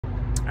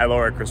Hi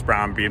Laura, Chris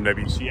Brown,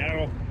 BMW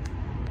Seattle.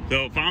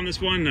 So found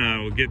this one,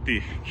 we'll get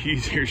the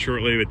keys here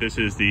shortly, but this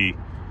is the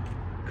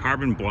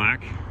carbon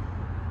black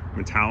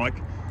metallic.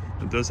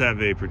 It does have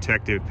a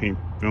protective paint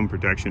film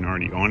protection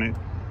already on it.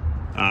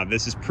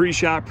 This is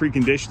pre-shot,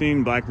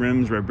 pre-conditioning, black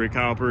rims, red brake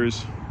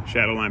calipers,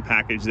 shadow line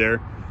package there.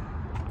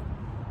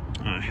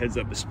 Heads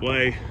up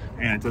display,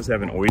 and it does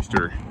have an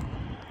oyster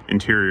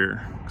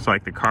interior. It's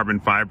like the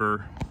carbon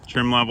fiber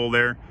trim level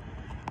there.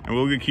 And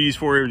we'll get keys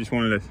for you. Just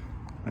wanted to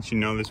let you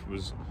know this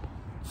was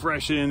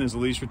fresh in as a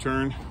lease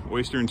return.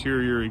 Oyster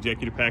interior,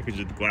 executive package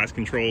with the glass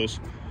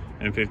controls,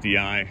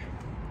 m50i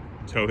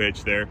tow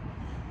hitch there.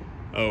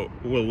 Oh,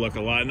 will look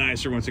a lot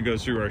nicer once it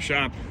goes through our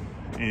shop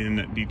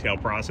in detail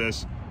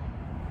process.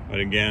 But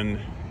again,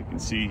 you can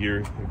see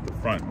here the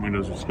front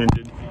windows are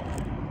tinted.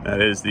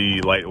 That is the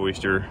light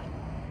oyster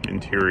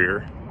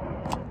interior.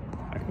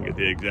 I can get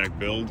the exact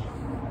build.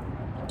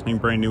 I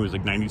think brand new is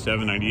like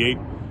 $97,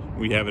 $98.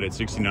 We have it at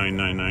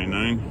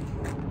 $69,999.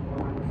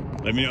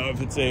 Let me know if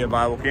it's a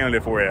viable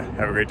candidate for you.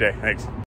 Have a great day. Thanks.